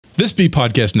This B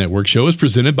Podcast Network show is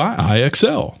presented by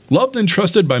IXL. Loved and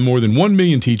trusted by more than 1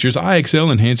 million teachers,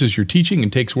 IXL enhances your teaching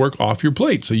and takes work off your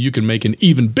plate so you can make an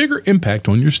even bigger impact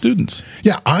on your students.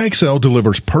 Yeah, IXL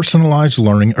delivers personalized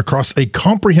learning across a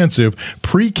comprehensive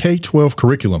pre-K-12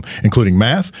 curriculum, including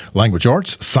math, language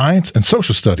arts, science, and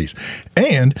social studies,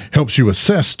 and helps you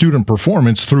assess student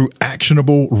performance through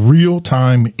actionable,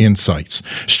 real-time insights.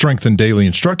 Strengthen daily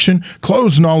instruction,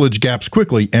 close knowledge gaps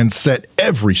quickly, and set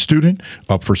every student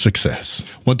up for success.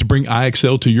 Want to bring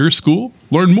IXL to your school?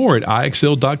 Learn more at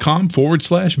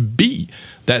IXL.com/B.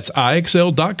 That's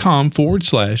IXL.com/BE.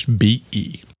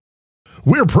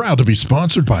 We're proud to be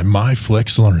sponsored by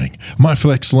MyFlex Learning.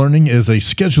 MyFlex Learning is a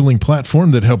scheduling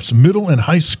platform that helps middle and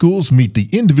high schools meet the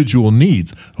individual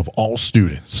needs of all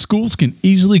students. Schools can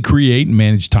easily create and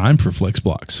manage time for flex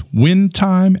blocks, win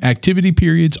time, activity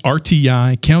periods,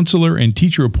 RTI, counselor and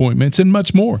teacher appointments, and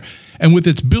much more. And with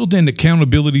its built-in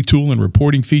accountability tool and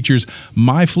reporting features,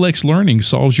 MyFlex Learning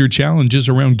solves your challenges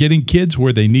around getting kids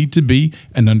where they need to be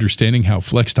and understanding how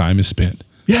flex time is spent.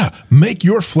 Yeah, make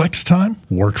your flex time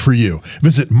work for you.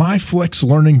 Visit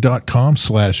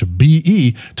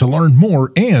myflexlearning.com/BE to learn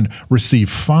more and receive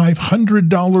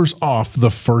 $500 off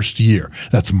the first year.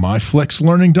 That's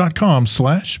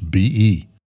myflexlearning.com/BE.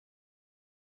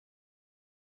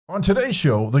 On today's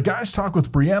show, the guys talk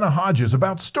with Brianna Hodges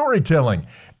about storytelling,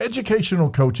 educational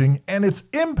coaching, and its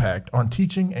impact on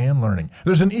teaching and learning.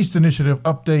 There's an East Initiative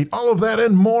update, all of that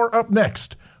and more up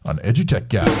next on EduTech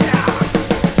Guys. Yeah.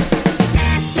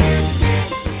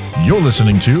 You're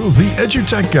listening to the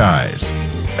EduTech Guys,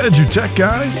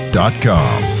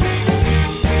 edutechguys.com.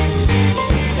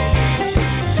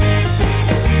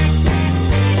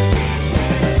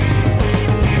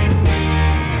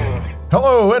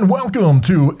 Hello and welcome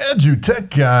to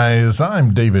EduTech Guys.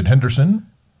 I'm David Henderson.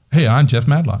 Hey, I'm Jeff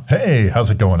Madlock. Hey,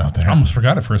 how's it going out there? I almost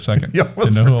forgot it for a second.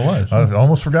 Didn't know who it was. I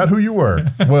almost forgot who you were.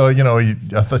 Well, I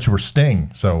thought you were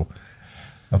Sting, so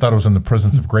I thought it was in the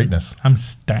presence of greatness. I'm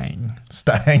Stang.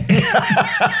 Stang.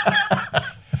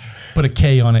 Put a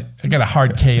K on it. I got a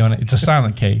hard K on it. It's a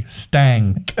silent K.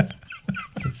 Stang.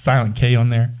 It's a silent K on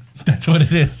there. That's what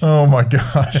it is. Oh, my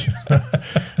gosh.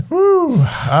 Woo.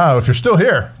 If you're still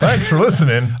here, thanks for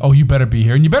listening. Oh, you better be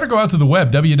here. And you better go out to the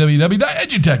web,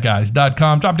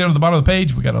 www.edutechguys.com. Drop down to the bottom of the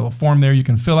page. We got a little form there you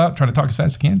can fill out. Trying to talk as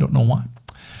fast as I can. Don't know why.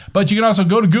 But you can also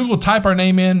go to Google, type our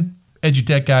name in,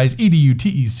 EduTech Guys,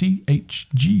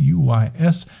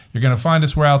 EduTechGuys. You're going to find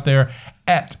us. We're out there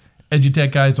at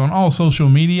EduTech Guys on all social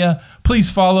media. Please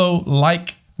follow,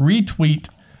 like, retweet,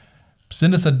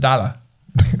 send us $1.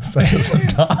 Send us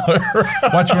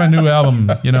 $1. Watch my new album,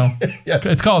 Yeah.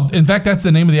 It's called, in fact, that's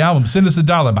the name of the album, Send Us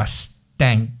 $1 by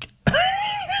Stank.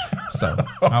 So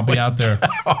I'll be out there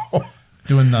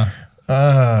doing the...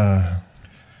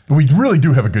 We really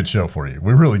do have a good show for you.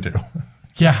 We really do.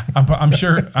 Yeah, I'm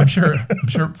sure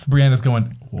Brianna's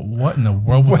going, what in the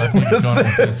world was I thinking going on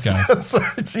with this guy?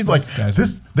 Right. She's like,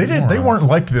 they weren't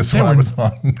like this when I was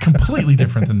on. Completely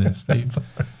different than this.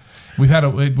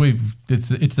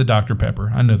 It's the Dr.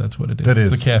 Pepper. I know that's what it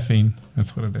is. It's the caffeine.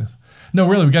 That's what it is. No,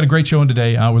 really, we got a great show in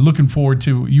today. We're looking forward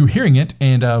to you hearing it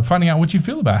and finding out what you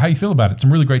feel about it, how you feel about it.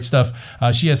 Some really great stuff.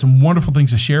 She has some wonderful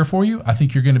things to share for you. I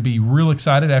think you're going to be real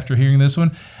excited after hearing this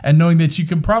one and knowing that you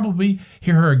can probably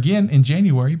hear her again in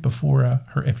January before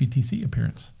her FETC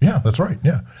appearance. Yeah, that's right.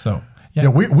 Yeah. So, yeah,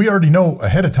 we already know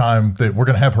ahead of time that we're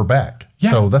going to have her back.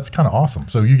 Yeah. So that's kind of awesome.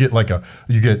 So you get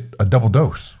a double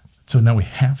dose. So now we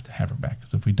have to have her back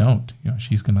because if we don't,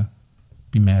 she's going to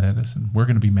be mad at us and we're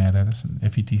going to be mad at us and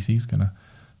FETC is going to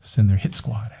send their hit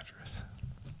squad after us.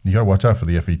 You got to watch out for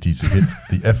the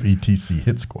FETC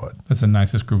hit squad. That's the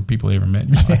nicest group of people I ever met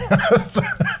in my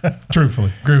life.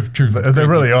 Truthfully. They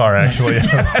really are, actually.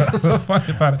 That's what's so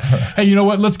funny about it. Hey, you know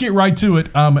what? Let's get right to it.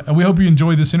 We hope you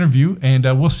enjoy this interview and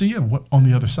we'll see you on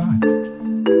the other side.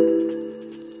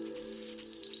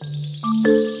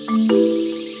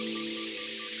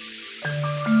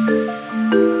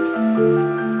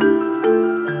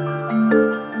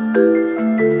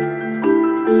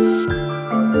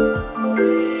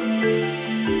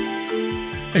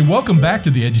 Hey, welcome back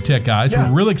to the EduTech Guys. Yeah.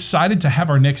 We're really excited to have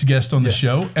our next guest on the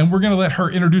show, and we're going to let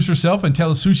her introduce herself and tell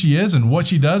us who she is and what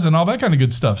she does and all that kind of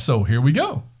good stuff. So here we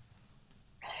go.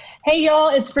 Hey, y'all.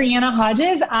 It's Brianna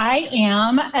Hodges. I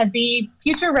am the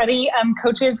Future Ready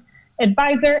Coaches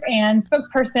advisor and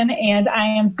spokesperson, and I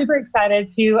am super excited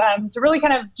to really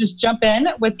kind of just jump in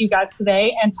with you guys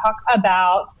today and talk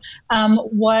about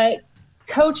what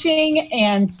coaching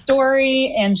and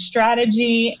story and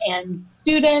strategy and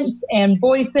students and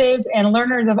voices and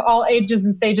learners of all ages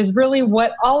and stages, really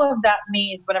what all of that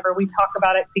means whenever we talk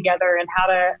about it together and how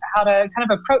to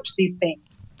kind of approach these things.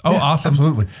 Oh, awesome.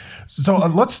 Absolutely. So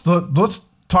let's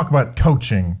talk about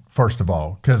coaching first of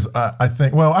all, because I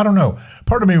think, well, I don't know.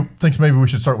 Part of me thinks maybe we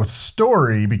should start with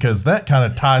story because that kind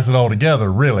of ties it all together,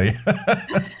 really.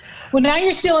 Well, now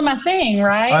you're stealing my thing,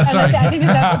 right? I'm sorry. I think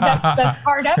that's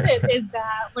part of it is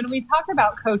that when we talk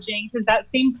about coaching, because that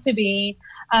seems to be,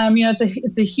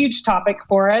 it's a huge topic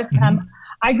for us. Mm-hmm.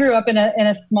 I grew up in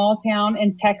a small town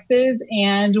in Texas,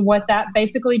 and what that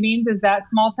basically means is that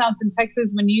small towns in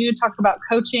Texas, when you talk about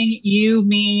coaching, you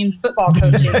mean football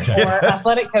coaching or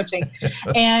athletic coaching,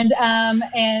 and I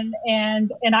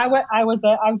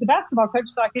was a basketball coach,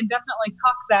 so I can definitely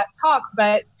talk that talk.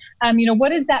 But what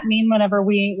does that mean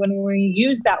when we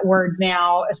use that word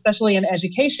now, especially in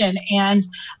education? And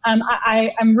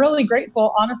I'm really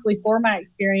grateful, honestly, for my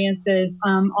experiences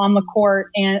on the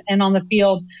court and on the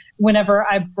field whenever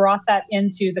I brought that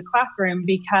into the classroom,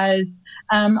 because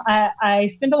I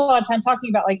spent a lot of time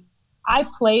talking about, like, I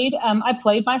played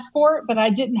my sport, but I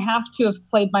didn't have to have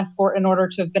played my sport in order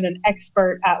to have been an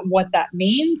expert at what that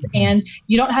means. And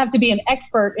you don't have to be an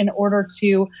expert in order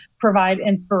to provide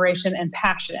inspiration and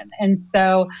passion. And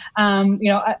so,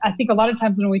 I think a lot of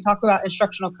times when we talk about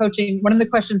instructional coaching, one of the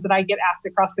questions that I get asked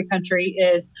across the country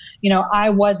is, I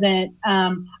was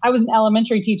an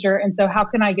elementary teacher. And so how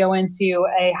can I go into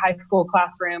a high school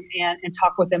classroom and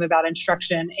talk with them about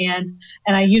instruction? And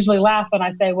I usually laugh and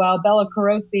I say, well, Bella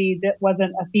Carosi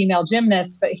wasn't a female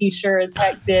gymnast, but he sure as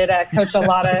heck did coach a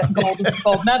lot of gold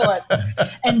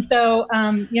medalists. And so,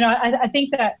 I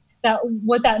think that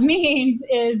what that means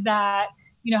is that,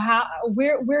 how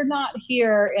we're not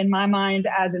here, in my mind,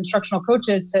 as instructional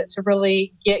coaches to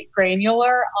really get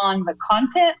granular on the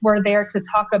content. We're there to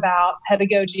talk about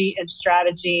pedagogy and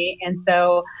strategy. And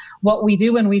so what we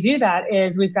do when we do that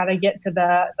is we've got to get to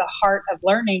the heart of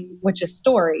learning, which is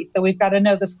story. So we've got to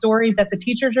know the story that the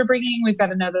teachers are bringing. We've got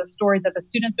to know the story that the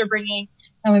students are bringing.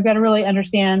 And we've got to really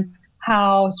understand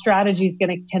how strategy is going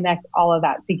to connect all of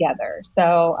that together.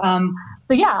 So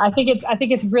yeah, I think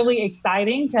it's really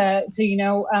exciting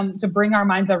to bring our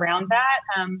minds around that.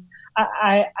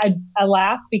 I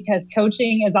laugh because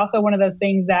coaching is also one of those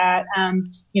things that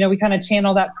we kind of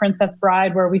channel that Princess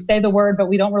Bride, where we say the word but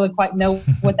we don't really quite know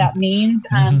what that means,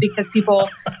 because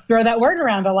people throw that word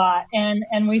around a lot,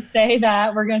 and we say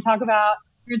that we're going to talk about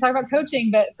coaching,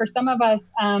 but for some of us,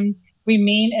 we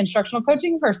mean instructional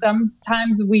coaching. For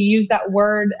sometimes we use that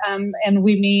word and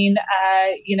we mean,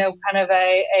 kind of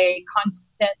a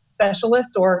content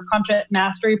specialist or content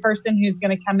mastery person who's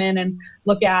going to come in and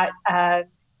look at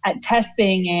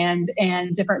testing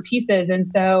and different pieces. And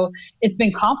so it's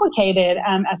been complicated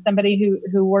as somebody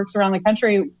who works around the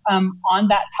country on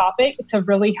that topic to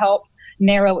really help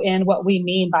narrow in what we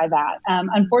mean by that.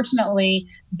 Unfortunately,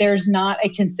 there's not a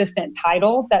consistent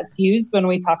title that's used when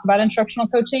we talk about instructional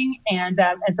coaching, and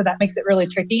so that makes it really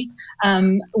tricky.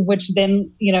 Which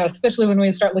then, especially when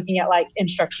we start looking at like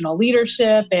instructional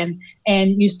leadership,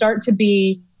 and you start to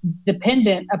be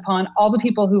dependent upon all the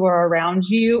people who are around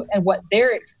you and what their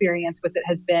experience with it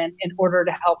has been in order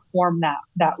to help form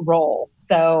that role.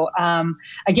 So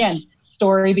again,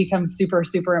 story becomes super,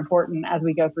 super important as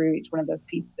we go through each one of those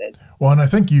pieces. Well, and I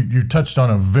think you touched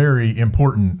on a very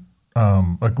important,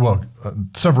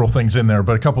 several things in there,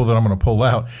 but a couple that I'm going to pull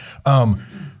out.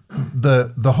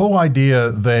 The whole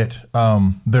idea that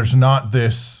there's not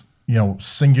this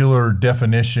singular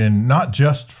definition, not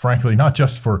just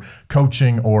for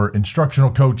coaching or instructional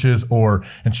coaches or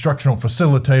instructional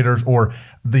facilitators or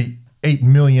the 8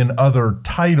 million other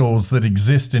titles that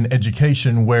exist in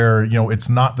education where, it's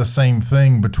not the same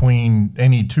thing between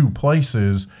any two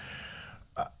places.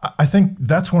 I think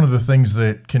that's one of the things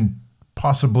that can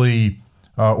possibly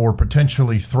or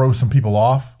potentially throw some people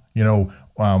off.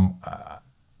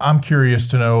 I'm curious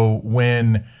to know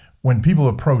when people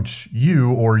approach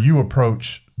you or you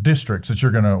approach districts that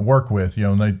you're going to work with,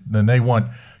 and they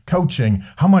want coaching,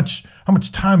 how much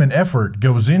time and effort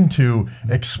goes into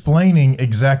explaining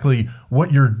exactly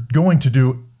what you're going to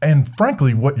do and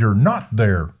frankly what you're not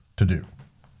there to do.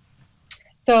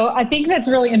 So I think that's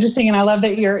really interesting, and I love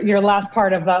that your last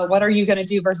part of what are you going to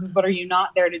do versus what are you not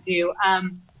there to do.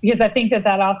 Because I think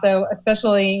that also,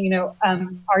 especially,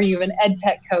 are you an ed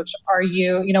tech coach? Are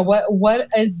you, what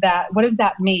is that? What does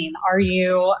that mean? Are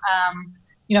you,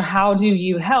 how do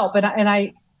you help? And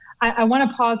I want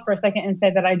to pause for a second and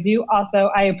say that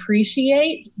I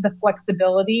appreciate the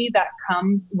flexibility that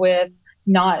comes with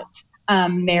not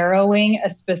narrowing a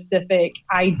specific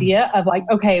idea of like,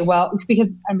 okay, well, because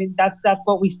that's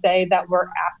what we say that we're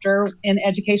after in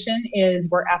education is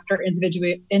we're after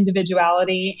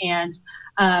individuality and,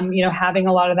 having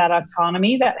a lot of that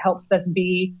autonomy that helps us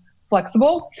be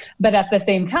flexible, but at the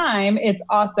same time, it's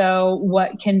also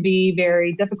what can be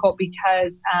very difficult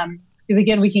because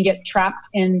again, we can get trapped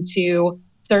into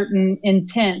certain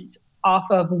intent off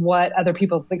of what other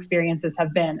people's experiences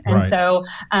have been. And right. so,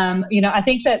 I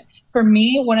think that for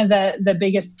me, one of the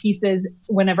biggest pieces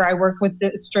whenever I work with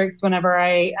districts, whenever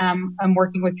I'm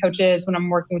working with coaches, when I'm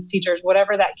working with teachers,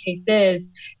 whatever that case is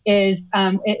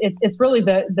it's really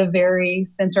the very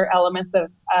center elements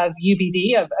of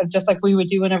UBD, of just like we would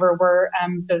do whenever we're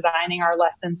designing our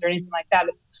lessons or anything like that.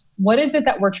 It's what is it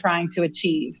that we're trying to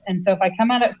achieve? And so if I come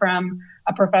at it from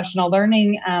a professional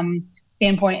learning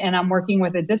standpoint and I'm working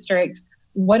with a district,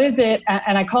 what is it?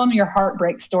 And I call them your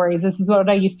heartbreak stories. This is what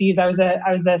I used to use. I was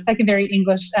a secondary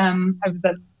English, I was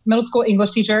a middle school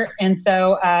English teacher. And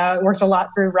so worked a lot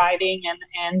through writing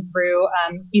and through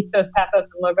ethos, pathos,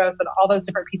 and logos and all those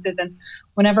different pieces. And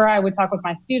whenever I would talk with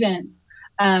my students,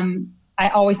 I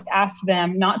always asked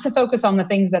them not to focus on the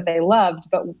things that they loved,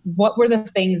 but what were the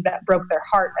things that broke their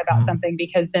heart about something,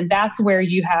 because then that's where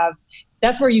you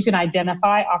can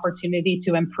identify opportunity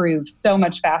to improve so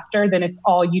much faster than if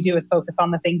all you do is focus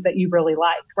on the things that you really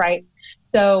like, right?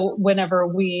 So whenever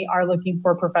we are looking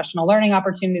for professional learning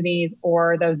opportunities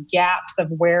or those gaps of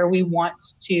where we want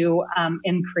to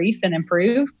increase and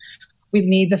improve, we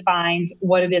need to find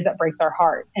what it is that breaks our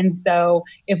heart. And so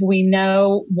if we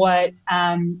know what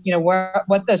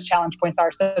those challenge points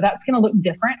are, so that's going to look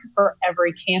different for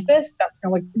every campus. That's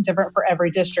going to look different for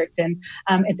every district. And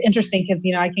it's interesting because,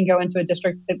 I can go into a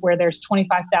district where there's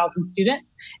 25,000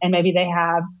 students and maybe they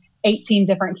have 18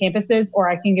 different campuses, or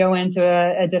I can go into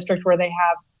a district where they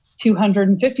have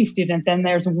 250 students and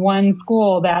there's one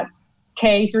school that's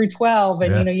K through 12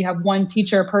 and you have one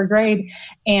teacher per grade,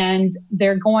 and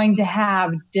they're going to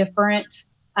have different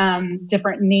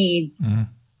needs,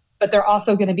 but they're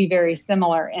also going to be very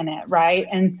similar in it, right?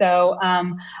 And so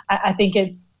I think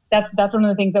that's one of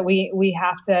the things that we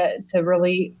have to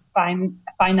really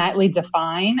finitely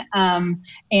define,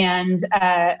 and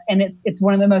it's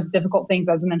one of the most difficult things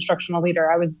as an instructional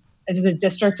leader. I was a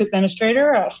district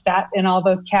administrator. I sat in all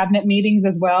those cabinet meetings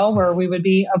as well, where we would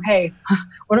be, okay,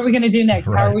 what are we going to do next?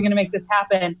 Right. How are we going to make this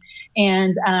happen?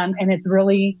 And it's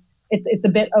really, it's a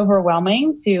bit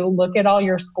overwhelming to look at all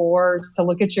your scores, to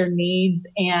look at your needs,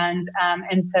 and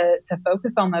to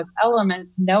focus on those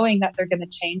elements, knowing that they're going to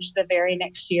change the very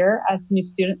next year as new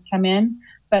students come in,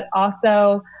 but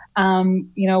also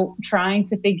trying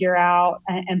to figure out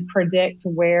and predict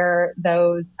where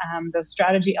those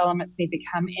strategy elements need to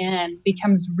come in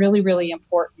becomes really, really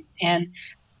important. And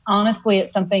honestly,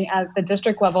 it's something at the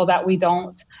district level that we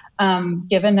don't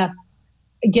give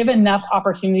enough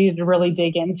opportunity to really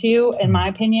dig into. In my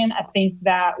opinion, I think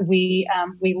that we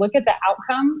look at the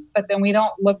outcome, but then we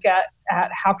don't look at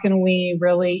how can we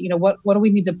really, what do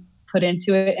we need to put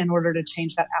into it in order to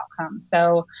change that outcome.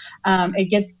 So it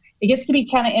gets to be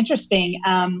kind of interesting.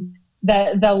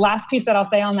 The last piece that I'll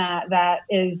say on that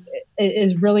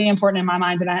is really important in my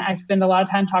mind, and I spend a lot of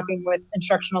time talking with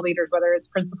instructional leaders, whether it's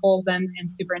principals and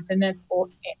superintendents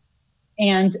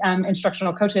and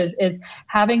instructional coaches, is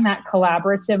having that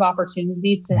collaborative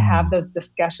opportunity to have those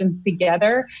discussions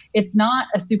together. It's not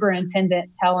a superintendent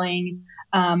telling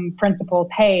principals,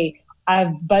 hey,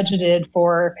 I've budgeted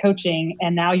for coaching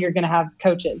and now you're going to have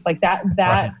coaches. Like that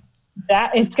Right.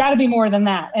 That it's got to be more than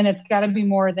that. And it's got to be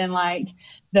more than like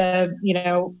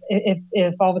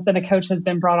if all of a sudden a coach has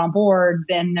been brought on board,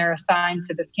 then they're assigned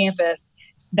to this campus.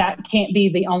 That can't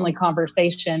be the only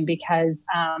conversation, because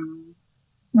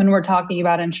when we're talking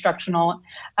about instructional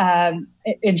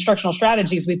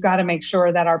strategies, we've got to make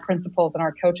sure that our principals and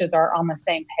our coaches are on the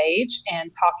same page and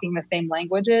talking the same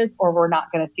languages, or we're not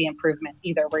going to see improvement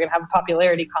either. We're going to have a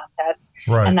popularity contest,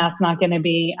 Right. and that's not going to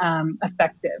be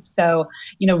effective. So,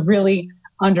 really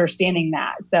understanding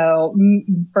that. So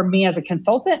for me as a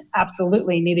consultant,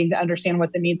 absolutely needing to understand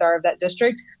what the needs are of that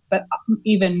district, but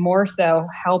even more so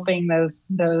helping those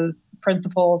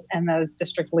principals and those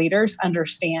district leaders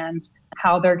understand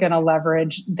how they're going to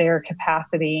leverage their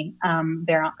capacity.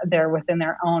 They're within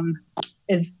their own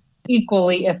is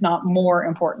equally, if not more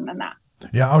important than that.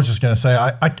 Yeah, I was just going to say,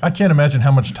 I can't imagine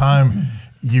how much time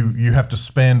you have to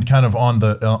spend kind of on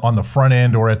the front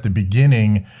end or at the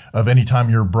beginning of any time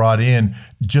you're brought in,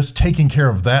 just taking care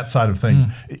of that side of things.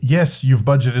 Yes, you've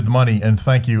budgeted the money, and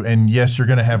thank you. And yes, you're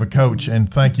going to have a coach, and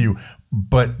thank you.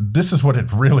 But this is what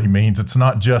it really means. It's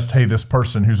not just, hey, this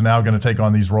person who's now going to take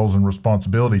on these roles and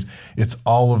responsibilities. It's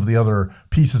all of the other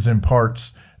pieces and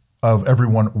parts of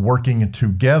everyone working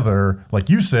together, like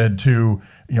you said, to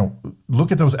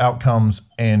look at those outcomes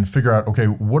and figure out, okay,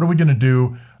 what are we going to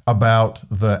do about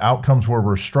the outcomes where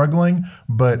we're struggling,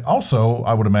 but also,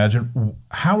 I would imagine,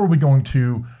 how are we going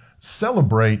to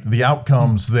celebrate the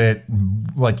outcomes that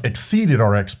like exceeded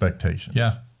our expectations.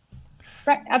 Yeah.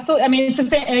 Right. Absolutely. I mean, it's the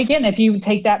same. And again, if you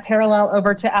take that parallel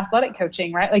over to athletic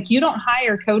coaching, right? Like you don't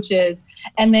hire coaches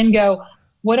and then go,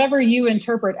 whatever you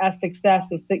interpret as success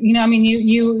is, I mean,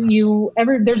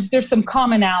 there's some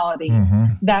commonality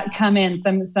that come in,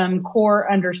 some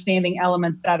core understanding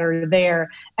elements that are there.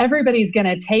 Everybody's going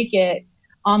to take it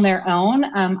on their own.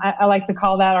 I like to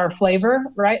call that our flavor,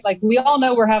 right? Like we all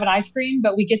know we're having ice cream,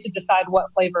 but we get to decide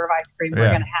what flavor of ice cream we're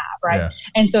going to have, right? Yeah.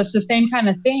 And so it's the same kind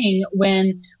of thing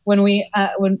when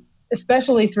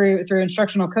especially through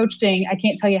instructional coaching. I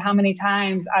can't tell you how many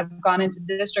times I've gone into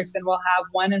districts and we'll have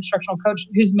one instructional coach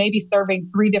who's maybe serving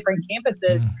 3 different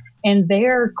campuses, and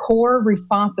their core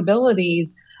responsibilities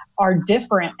are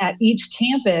different at each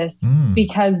campus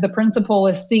because the principal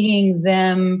is seeing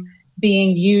them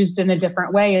being used in a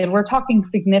different way. And we're talking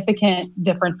significant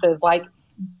differences, like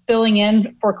filling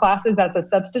in for classes as a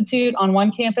substitute on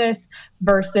one campus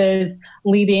versus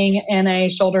leading in a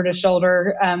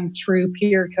shoulder-to-shoulder true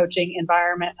peer coaching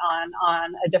environment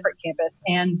on a different campus.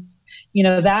 And,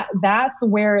 that's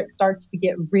where it starts to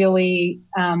get really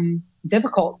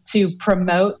difficult to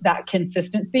promote that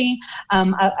consistency.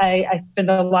 I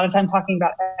spend a lot of time talking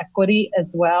about equity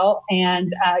as well. And,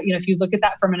 if you look at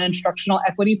that from an instructional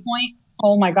equity point,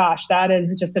 oh my gosh, that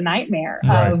is just a nightmare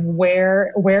of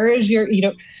where is your,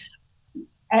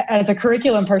 as a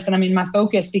curriculum person, I mean, my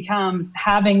focus becomes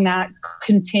having that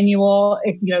continual,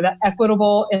 that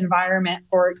equitable environment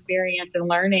for experience and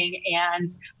learning.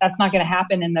 And that's not going to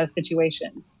happen in those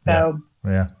situations. So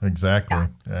yeah, exactly.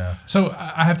 Yeah. So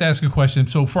I have to ask a question.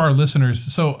 So for our listeners,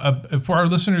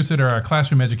 that are a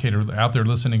classroom educator out there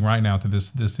listening right now to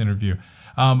this interview,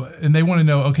 and they want to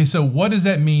know, okay, so what does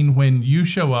that mean when you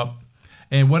show up?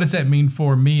 And what does that mean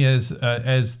for me as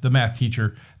the math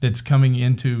teacher that's coming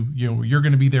into, you're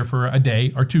going to be there for a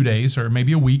day or 2 days or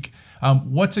maybe a week.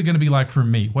 What's it going to be like for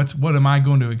me? What am I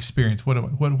going to experience?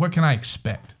 What can I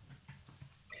expect?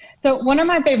 So one of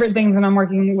my favorite things when I'm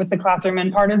working with the classroom,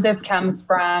 and part of this comes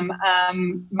from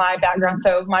my background.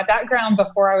 So my background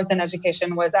before I was in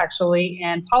education was actually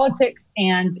in politics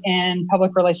and in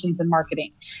public relations and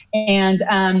marketing. And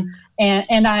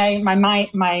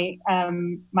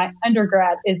my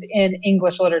undergrad is in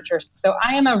English literature. So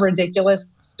I am a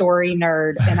ridiculous story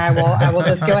nerd, and I will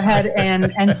just go ahead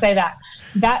and say that.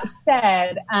 That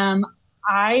said,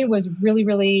 I was really,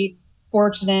 really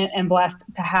fortunate and blessed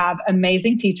to have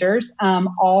amazing teachers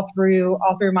all through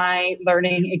my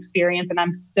learning experience, and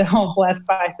I'm still blessed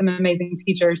by some amazing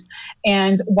teachers.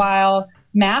 And while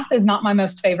math is not my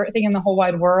most favorite thing in the whole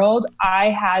wide world, I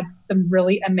had some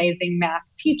really amazing math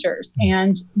teachers.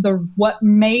 And what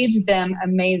made them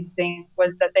amazing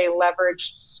was that they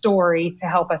leveraged story to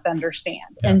help us understand.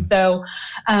 Yeah. And so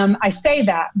I say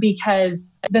that because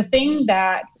the thing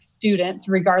that students,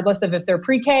 regardless of if they're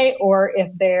pre-K or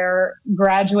if they're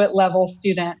graduate level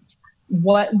students,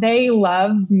 what they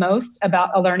love most about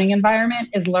a learning environment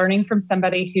is learning from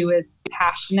somebody who is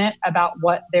passionate about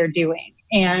what they're doing.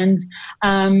 And,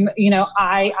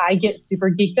 I get super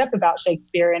geeked up about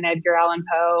Shakespeare and Edgar Allan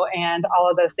Poe and all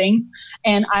of those things.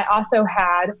 And I also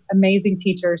had amazing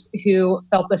teachers who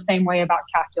felt the same way about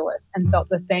calculus and felt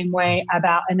the same way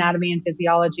about anatomy and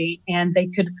physiology. And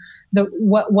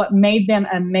what made them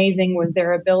amazing was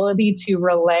their ability to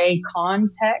relay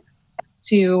context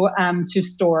to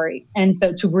story, and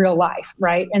so to real life,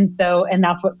 right? And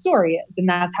that's what story is, and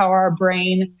that's how our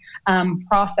brain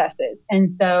processes. And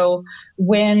so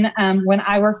when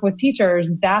I work with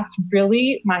teachers, that's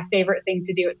really my favorite thing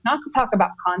to do. It's not to talk about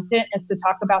content; it's to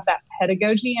talk about that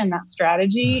pedagogy and that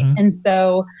strategy. Mm-hmm. And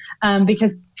so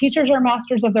because teachers are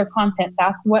masters of their content,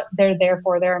 that's what they're there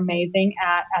for. They're amazing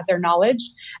at their knowledge.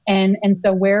 And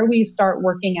so where we start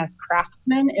working as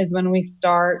craftsmen is when we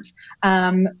start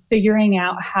figuring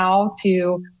out how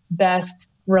to best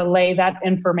relay that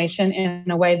information in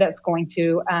a way that's going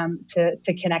to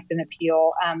connect and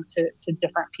appeal to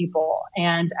different people.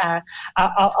 And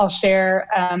I'll share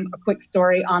a quick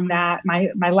story on that.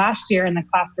 My last year in the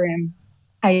classroom,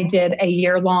 I did a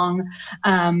year-long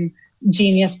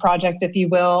genius project, if you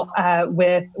will,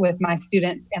 with my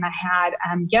students. And I had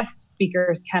guest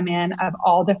speakers come in of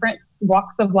all different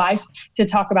walks of life to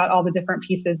talk about all the different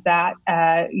pieces that,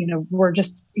 were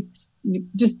just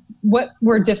what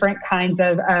were different kinds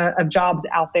of jobs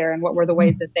out there and what were the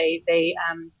ways that they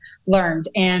learned.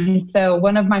 And so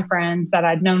one of my friends that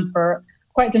I'd known for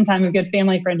quite some time, a good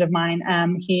family friend of mine,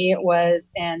 he was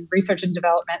in research and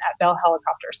development at Bell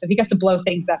Helicopter. So he got to blow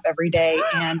things up every day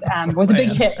and was a big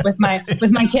hit with my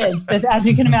kids, as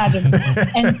you can imagine.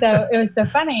 And so it was so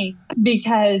funny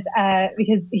because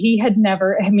he had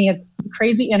never, he had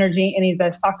crazy energy, and he's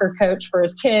a soccer coach for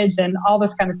his kids and all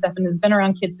this kind of stuff, and has been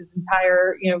around kids his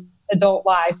entire, adult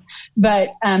life, but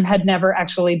had never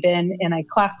actually been in a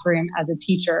classroom as a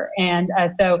teacher. And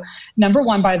so number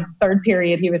one, by the third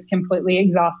period, he was completely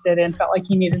exhausted and felt like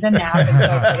he needed a nap. And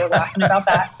so we were laughing about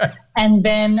that. And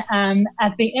then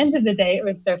at the end of the day, it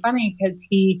was so funny because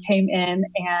he came in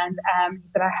and he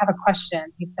said, I have a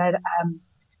question. He said,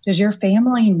 does your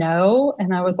family know?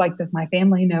 And I was like, does my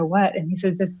family know what? And he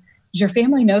says, does your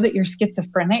family know that you're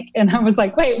schizophrenic? And I was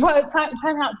like, wait, what? Time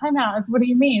out. What do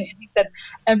you mean? And he said,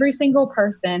 every single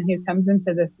person who comes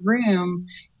into this room,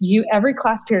 every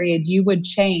class period, you would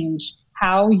change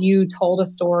how you told a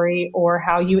story or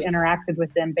how you interacted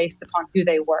with them based upon who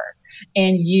they were.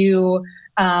 And you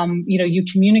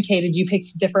communicated, you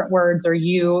picked different words, or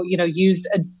you used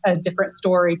a different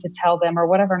story to tell them or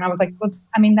whatever. And I was like, well,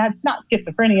 that's not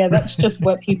schizophrenia. That's just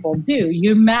what people do.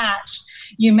 You match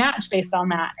based on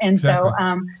that. And exactly. So,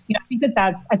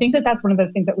 I think that's one of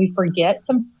those things that we forget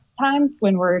sometimes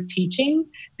when we're teaching,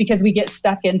 because we get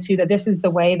stuck into that. This is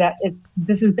the way that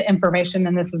this is the information,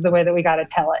 and this is the way that we got to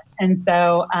tell it. And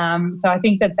so, I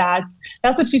think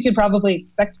that's what you could probably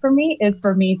expect from me, is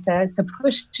for me to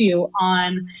push you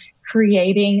on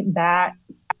creating that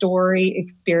story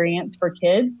experience for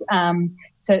kids,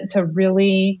 to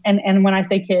really, and when I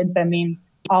say kids, I mean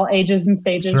all ages and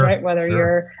stages, sure, right? Whether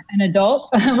you're an adult,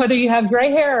 whether you have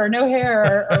gray hair or no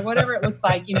hair or whatever it looks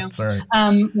like, That's right.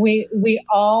 We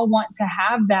all want to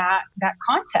have that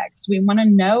context. We want to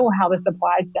know how this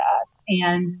applies to us,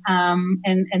 and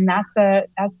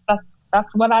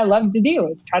that's what I love to do,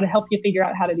 is try to help you figure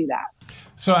out how to do that.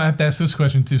 So I have to ask this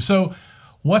question too. So,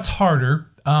 what's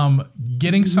harder,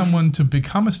 getting someone to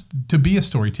be a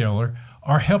storyteller,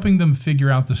 or helping them figure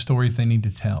out the stories they need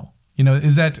to tell?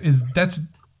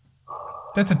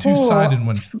 That's a two-sided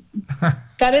one.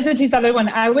 That is a two-sided one.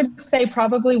 I would say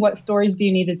probably, what stories do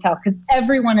you need to tell? Because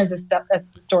everyone is a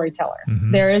storyteller.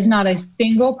 Mm-hmm. There is not a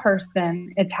single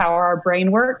person. It's how our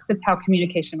brain works. It's how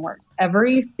communication works.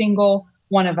 Every single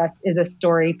one of us is a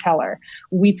storyteller.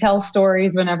 We tell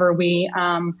stories whenever we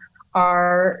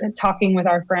are talking with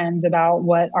our friends about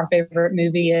what our favorite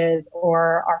movie is,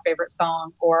 or our favorite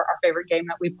song, or our favorite game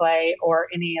that we play, or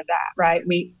any of that, right?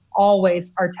 We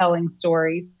always are telling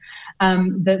stories.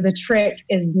 The trick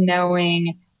is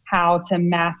knowing how to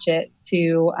match it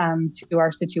to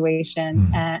our situation,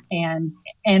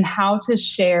 and how to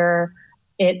share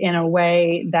it in a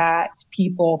way that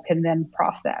people can then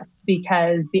process.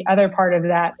 Because the other part of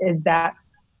that is that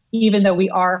even though we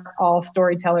are all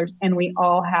storytellers, and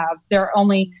there are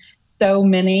only so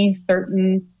many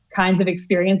certain kinds of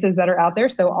experiences that are out there,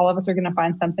 so all of us are going to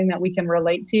find something that we can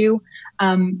relate to.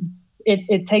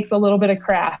 It takes a little bit of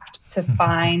craft to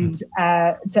find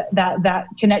that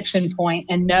connection point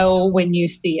and know when you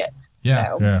see it. Yeah,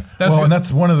 so. Yeah. And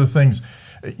that's one of the things,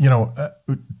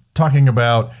 talking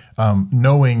about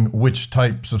knowing which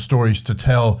types of stories to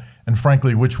tell, and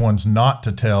frankly, which ones not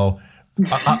to tell.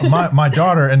 My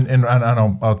daughter, and I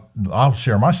know I'll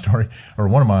share my story, or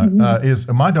one of mine, is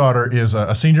my daughter is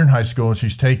a senior in high school, and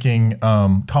she's taking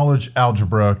college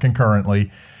algebra concurrently.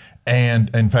 And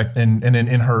in fact, in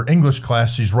her English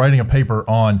class, she's writing a paper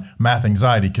on math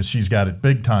anxiety, because she's got it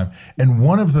big time. And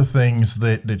one of the things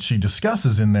that she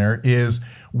discusses in there is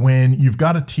when you've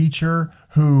got a teacher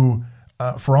who,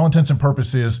 for all intents and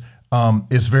purposes,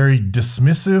 is very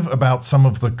dismissive about some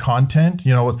of the content.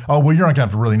 You're not going to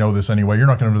have to really know this anyway. You're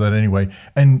not going to do that anyway.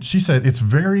 And she said it's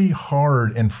very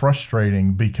hard and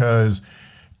frustrating, because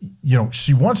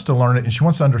she wants to learn it and she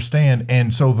wants to understand.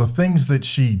 And so the things that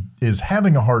she is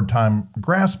having a hard time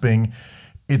grasping,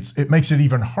 it makes it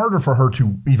even harder for her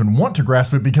to even want to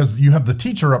grasp it, because you have the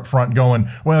teacher up front going,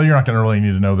 well, you're not going to really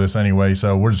need to know this anyway,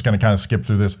 so we're just going to kind of skip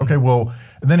through this. Okay, well,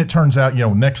 then it turns out,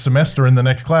 next semester in the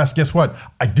next class, guess what?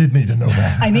 I did need to know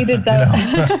that. I needed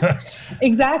that.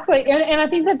 Exactly. And I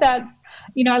think that's,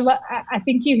 I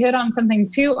think you hit on something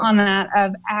too on that,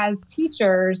 of as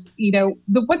teachers,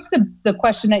 what's the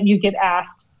question that you get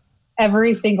asked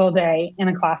every single day in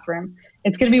a classroom?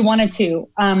 It's going to be one of two.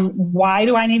 Why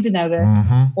do I need to know this?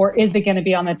 Mm-hmm. Or is it going to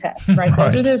be on the test? Right.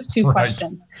 Those are those two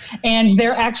questions. And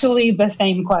they're actually the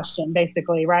same question,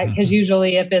 basically, right? Because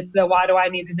usually if it's the why do I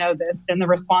need to know this, then the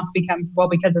response becomes, well,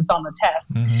 because it's on the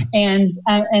test.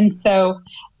 Mm-hmm. And so,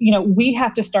 we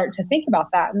have to start to think about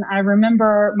that. And I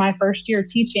remember my first year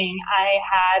teaching,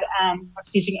 I was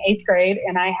teaching 8th grade,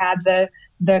 and I had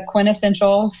the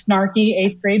quintessential snarky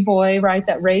 8th grade boy, right,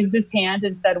 that raised his hand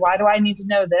and said, why do I need to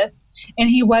know this? And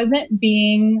he wasn't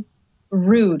being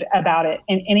rude about it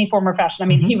in any form or fashion. I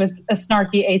mean, he was a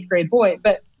snarky 8th grade boy,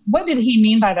 but what did he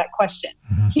mean by that question?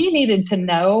 He needed to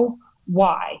know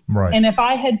why? Right. And if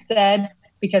I had said,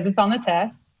 because it's on the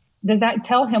test, does that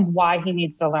tell him why he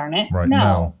needs to learn it? Right.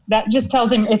 No. That just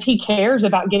tells him if he cares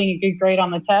about getting a good grade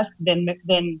on the test, then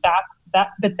that's that.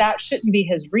 But that shouldn't be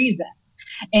his reason.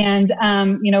 And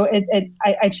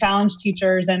I challenge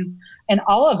teachers and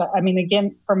all of it. I mean,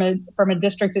 again, from a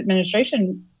district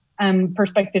administration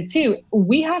perspective too,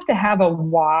 we have to have a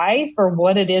why for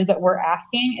what it is that we're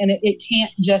asking, and it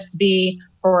can't just be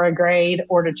for a grade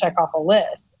or to check off a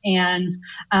list. And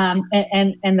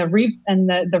the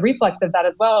reflex of that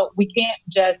as well, we can't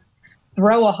just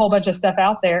throw a whole bunch of stuff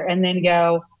out there and then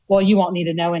go, well, you won't need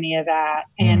to know any of that.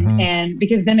 And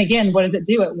because then again, what does it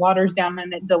do? It waters down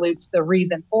and it dilutes the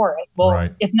reason for it. Well,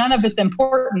 right. If none of it's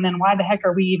important, then why the heck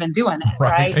are we even doing it?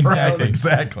 Right.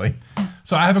 Exactly.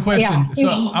 So I have a question. Yeah. So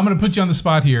I'm going to put you on the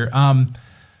spot here.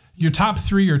 Your top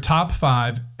 3 or top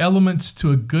 5 elements to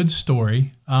a good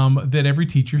story that every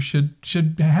teacher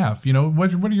should have.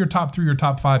 What are your top 3 or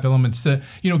top 5 elements to,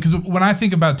 because when I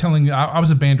think about I was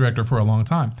a band director for a long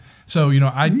time. So,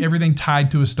 everything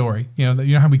tied to a story,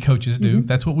 how we coaches do.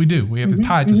 That's what we do. We have to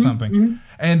tie it to something.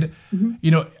 And,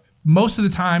 most of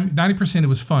the time, 90% it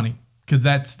was funny. Because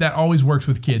that always works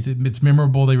with kids. It's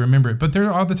memorable. They remember it. But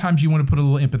there are other times you want to put a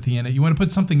little empathy in it. You want to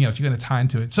put something else. You're going to tie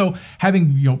into it. So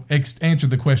having answered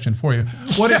the question for you,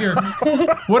 what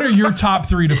are your top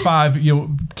 3 to 5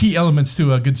 key elements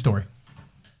to a good story?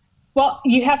 Well,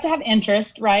 you have to have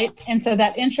interest, right? And so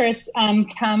that interest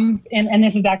comes in, and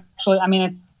this is actually, I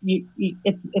mean,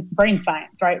 it's brain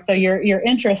science, right? So your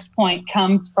interest point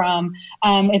comes from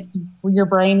it's your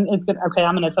brain is good. Okay,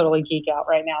 I'm going to totally geek out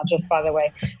right now, just by the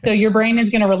way. So your brain is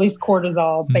going to release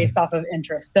cortisol based off of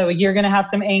interest. So you're going to have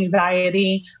some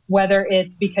anxiety, whether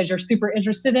it's because you're super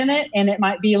interested in it, and it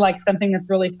might be like something that's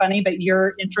really funny, but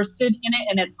you're interested in it,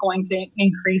 and it's going to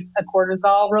increase a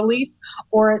cortisol release,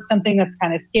 or it's something that's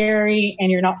kind of scary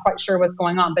and you're not quite sure what's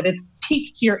going on, but it's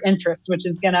piqued your interest, which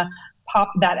is going to pop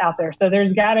that out there. So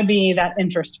there's got to be that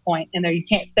interest point in there. You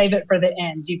can't save it for the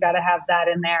end. You've got to have that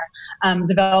in there.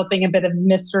 Developing a bit of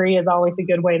mystery is always a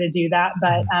good way to do that.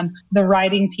 But the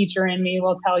writing teacher in me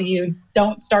will tell you,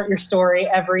 don't start your story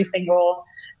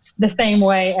the same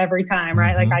way every time,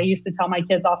 right? Like I used to tell my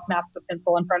kids, I'll snap the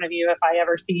pencil in front of you if I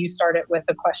ever see you start it with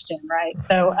a question, right?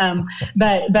 So,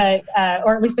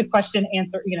 or at least a question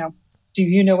answer, do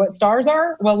you know what stars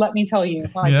are? Well, let me tell you.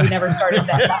 We never started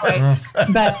that way.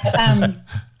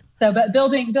 But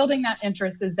building that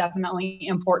interest is definitely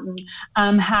important.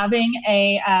 Having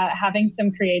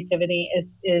some creativity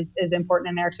is important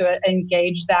in there to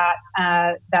engage that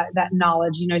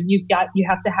knowledge. You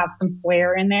have to have some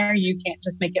flair in there. You can't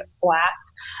just make it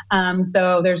flat.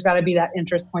 So there's got to be that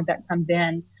interest point that comes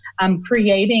in.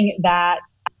 Creating that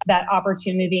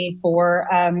opportunity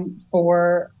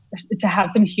for to have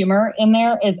some humor in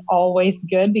there is always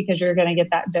good, because you're going to get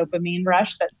that dopamine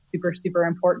rush. That's super, super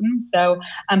important. So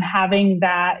having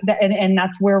that, and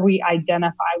that's where we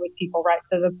identify with people, right?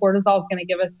 So the cortisol is going to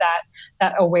give us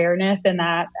that awareness and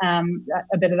that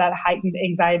a bit of that heightened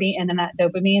anxiety, and then that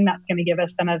dopamine, that's going to give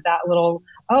us some of that little,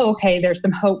 oh, okay, there's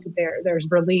some hope there. There's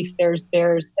release. There's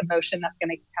emotion that's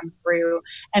going to come through.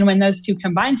 And when those two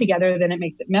combine together, then it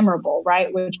makes it memorable, right?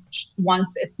 Which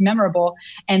once it's memorable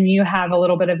and you have a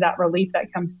little bit of that relief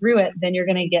that comes through it, then you're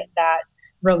going to get that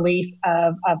release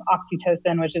of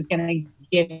oxytocin, which is going to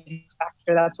give you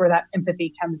factor. That's where that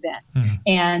empathy comes in.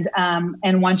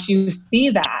 And once you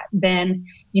see that, then,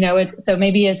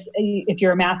 if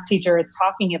you're a math teacher, it's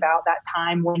talking about that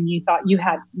time when you thought you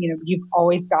had, you've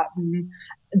always gotten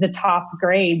the top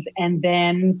grades, and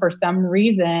then for some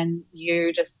reason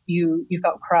you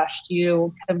felt crushed.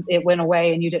 It went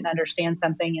away and you didn't understand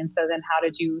something. And so then how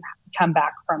did you come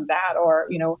back from that? Or,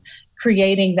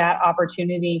 creating that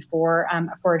opportunity for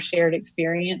a shared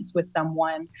experience with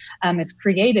someone is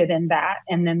created in that.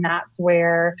 And then that's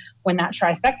where, when that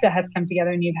trifecta has come together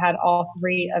and you've had all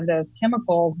 3 of those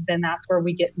chemicals, then that's where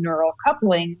we get neural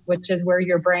coupling, which is where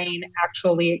your brain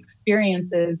actually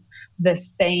experiences the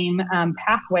same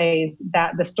pathways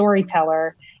that the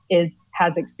storyteller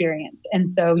has experienced.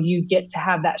 And so you get to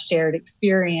have that shared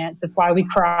experience. That's why we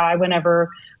cry whenever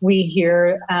we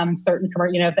hear certain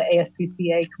if the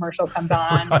ASPCA commercial comes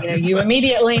on, right. You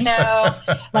immediately know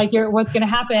like what's going to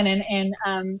happen,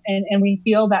 and we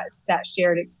feel that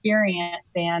shared experience.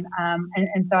 And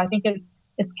so I think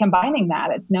it's combining that.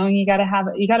 It's knowing you got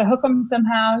to hook them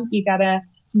somehow. You got to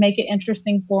make it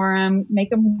interesting for them, make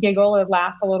them giggle or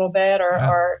laugh a little bit,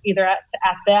 or either at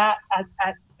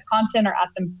content or at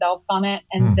themselves on it,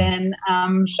 and then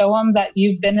show them that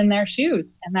you've been in their shoes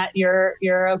and that you're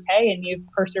okay and you've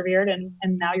persevered, and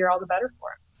now you're all the better for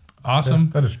it. Awesome.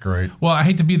 That is great. Well, I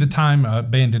hate to be the time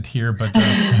bandit here, but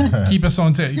keep us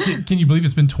on. Can you believe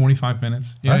it's been 25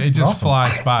 minutes? Yeah, it just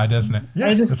flies by, doesn't it? Yeah,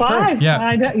 it just flies. Great.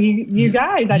 Yeah. You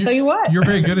guys, I tell you what. You're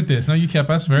very good at this. No, you kept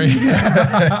us very.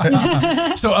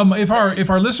 So if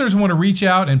our listeners want to reach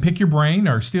out and pick your brain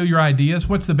or steal your ideas,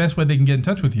 what's the best way they can get in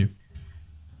touch with you?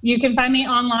 You can find me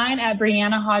online at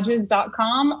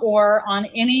briannahodges.com or on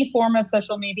any form of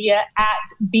social media at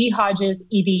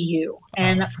bhodgesedu.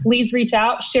 And please reach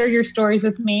out, share your stories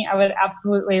with me. I would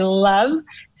absolutely love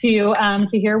to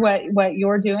hear what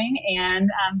you're doing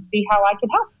and see how I could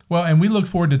help. Well, and we look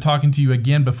forward to talking to you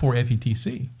again before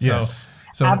FETC. Yes.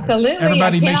 So absolutely.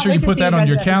 Everybody make sure you put that on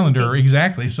your calendar.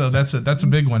 Exactly. So that's a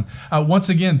big one. Once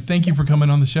again, thank you for coming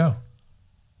on the show.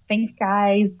 Thanks,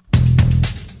 guys.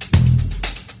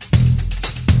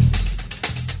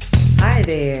 Hi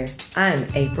there, I'm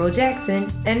April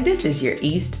Jackson, and this is your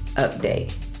East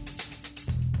Update.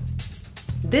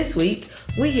 This week,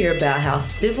 we hear about how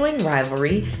sibling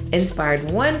rivalry inspired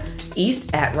one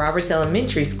East at Roberts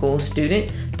Elementary School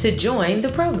student to join the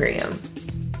program.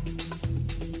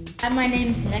 Hi, my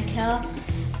name's Nikhil.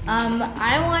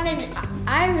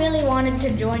 I really wanted to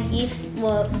join East,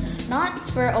 well, not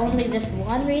for only this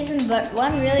one reason, but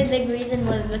one really big reason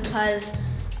was because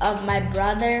of my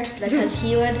brother, because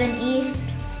he was in East,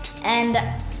 and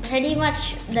pretty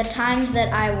much the times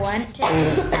that I went to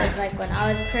East was like when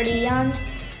I was pretty young.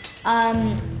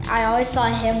 I always saw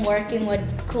him working with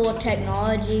cool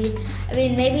technology. I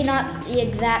mean, maybe not the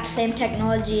exact same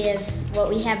technology as what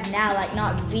we have now, like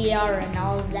not VR and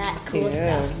all of that cool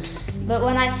stuff. But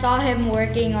when I saw him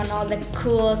working on all the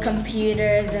cool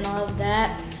computers and all of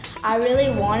that, I really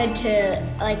wanted to,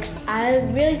 I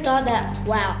really thought that,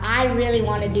 wow, I really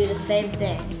want to do the same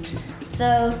thing.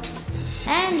 So,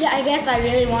 and I guess I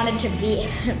really wanted to beat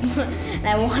him. And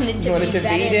I wanted to be better. You wanted to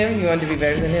beat him? You wanted to be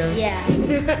better than him?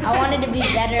 Yeah. I wanted to be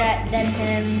better than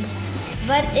him.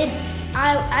 But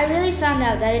I really found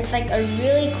out that it's like a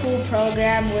really cool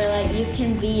program where like you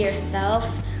can be yourself.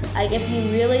 Like if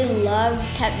you really love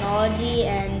technology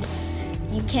and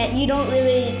you don't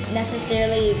really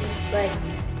necessarily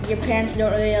your parents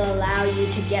don't really allow you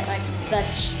to get like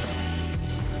such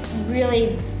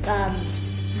really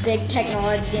big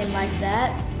technology and like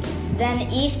that, then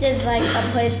East is like a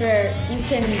place where you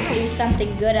can do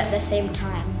something good at the same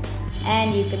time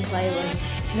and you can play with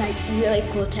like really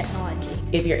cool technology.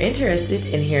 If you're interested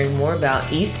in hearing more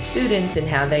about East students and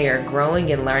how they are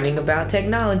growing and learning about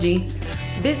technology,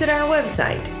 visit our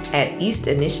website at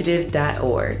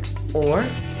eastinitiative.org or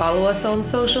follow us on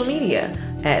social media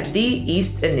at The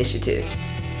East Initiative.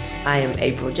 I am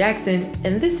April Jackson,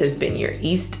 and this has been your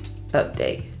East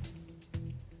Update.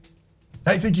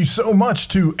 Hey, thank you so much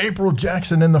to April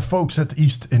Jackson and the folks at the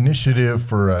East Initiative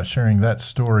for sharing that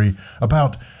story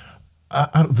about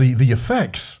the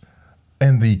effects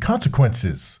and the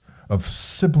consequences of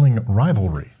sibling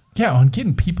rivalry. Yeah, on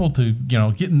getting people to,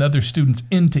 getting other students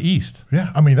into East.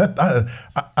 Yeah, I mean,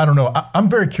 I don't know. I'm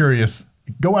very curious.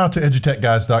 Go out to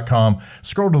edutechguys.com,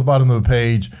 scroll to the bottom of the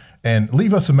page, and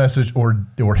leave us a message or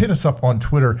hit us up on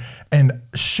Twitter and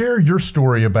share your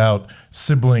story about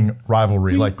sibling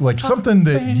rivalry, like something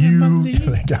that you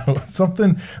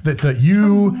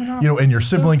and your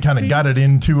sibling kind of got it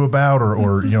into about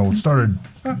or started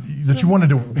that you wanted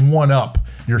to one up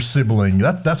your sibling.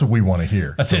 That's what we want to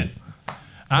hear. That's it.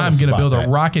 I'm going to build a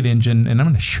rocket engine and I'm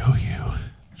going to show you.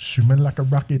 Shoot me like a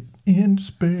rocket in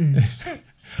space.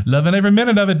 Loving every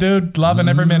minute of it, dude. Loving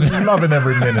every minute. Loving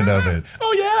every minute of it.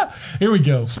 Oh, yeah. Here we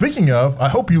go. Speaking of, I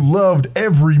hope you loved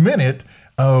every minute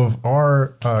of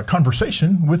our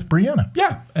conversation with Brianna.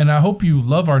 Yeah. And I hope you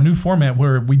love our new format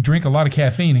where we drink a lot of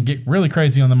caffeine and get really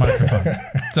crazy on the microphone.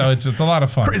 So it's a lot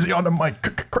of fun. Crazy on the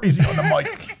mic. Crazy on the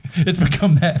mic. It's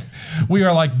become that. We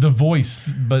are like The Voice,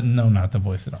 but no, not The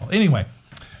Voice at all. Anyway.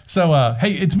 So,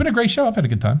 hey, it's been a great show. I've had a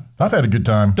good time. I've had a good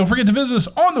time. Don't forget to visit us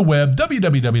on the web,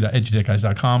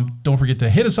 www.edutechguys.com. Don't forget to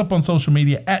hit us up on social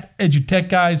media at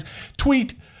edutechguys.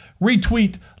 Tweet,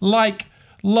 retweet, like,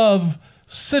 love,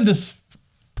 send us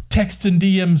texts and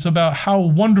DMs about how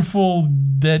wonderful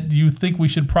that you think we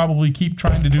should probably keep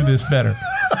trying to do this better.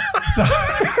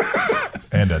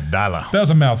 And $1. That was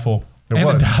a mouthful. It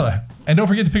was. $1. And don't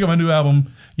forget to pick up my new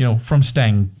album, from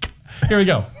Stang. Here we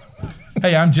go.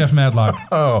 Hey, I'm Jeff Madlock.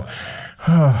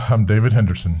 I'm David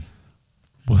Henderson.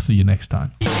 We'll see you next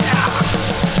time.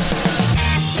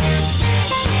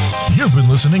 You've been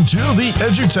listening to the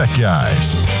EduTech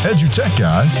Guys.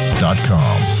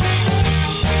 edutechguys.com.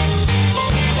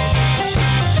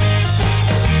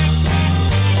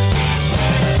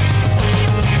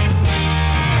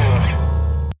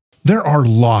 There are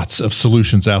lots of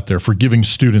solutions out there for giving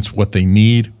students what they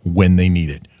need when they need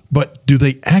it. But do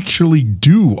they actually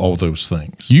do all those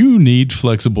things? You need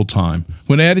flexible time.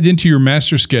 When added into your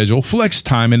master schedule, Flex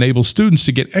Time enables students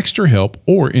to get extra help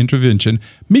or intervention,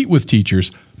 meet with teachers,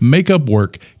 make up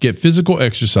work, get physical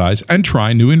exercise, and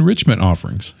try new enrichment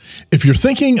offerings. If you're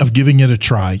thinking of giving it a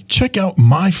try, check out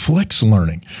My Flex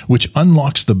Learning, which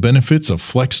unlocks the benefits of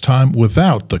Flex Time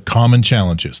without the common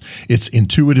challenges. Its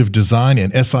intuitive design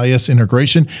and SIS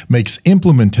integration makes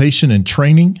implementation and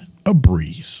training a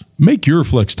breeze. Make your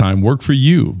flex time work for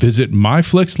you. Visit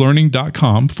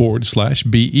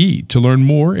myflexlearning.com/BE to learn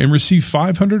more and receive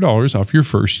 $500 off your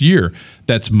first year.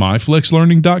 That's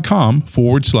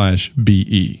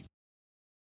myflexlearning.com/BE.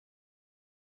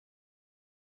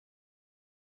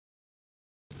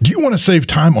 Do you want to save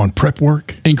time on prep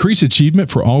work? Increase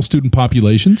achievement for all student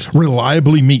populations?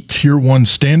 Reliably meet Tier 1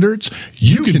 standards?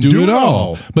 You can do it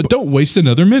all, but don't waste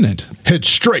another minute. Head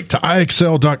straight to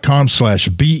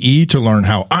IXL.com/BE to learn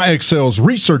how IXL's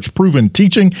research-proven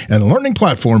teaching and learning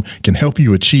platform can help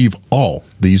you achieve all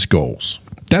these goals.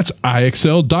 That's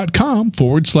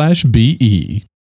IXL.com/BE.